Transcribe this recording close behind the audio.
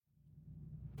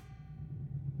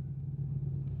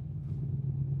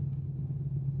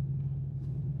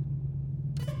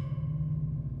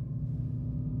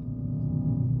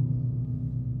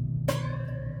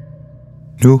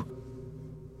Nu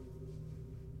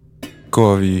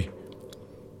går vi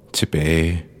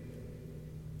tilbage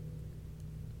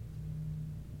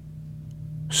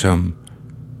som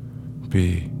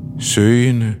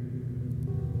besøgende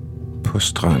på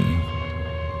stranden,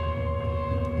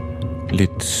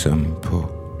 lidt som på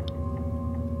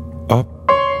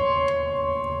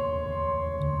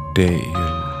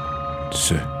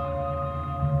opdagelse.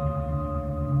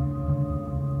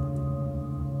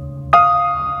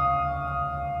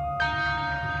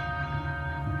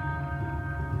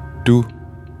 Du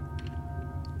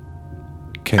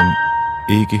kan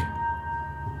ikke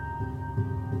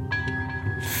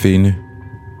finde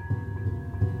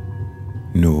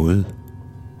noget.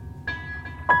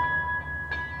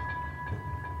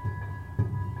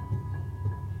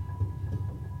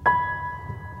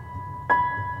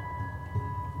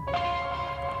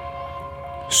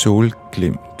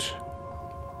 Solglimt.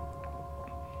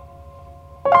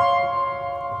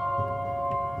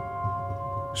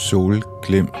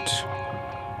 Solglimt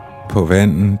på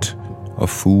vandet og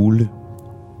fugle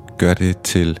gør det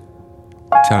til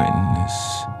tegnenes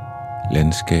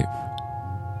landskab.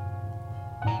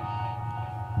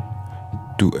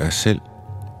 Du er selv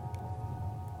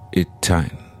et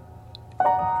tegn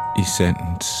i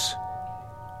sandens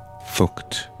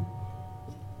fugt.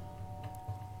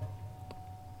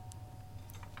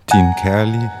 Din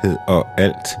kærlighed og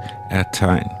alt er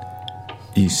tegn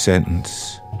i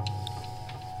sandens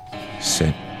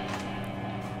sand.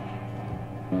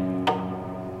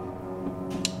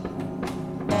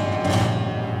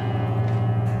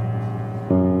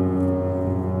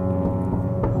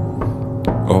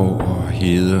 Over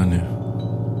hederne,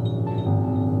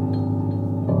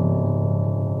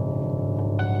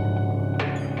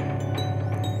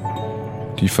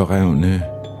 de forrevne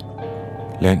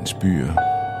landsbyer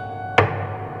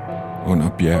under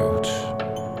bjerget.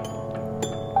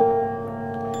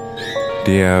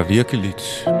 Det er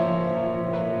virkeligt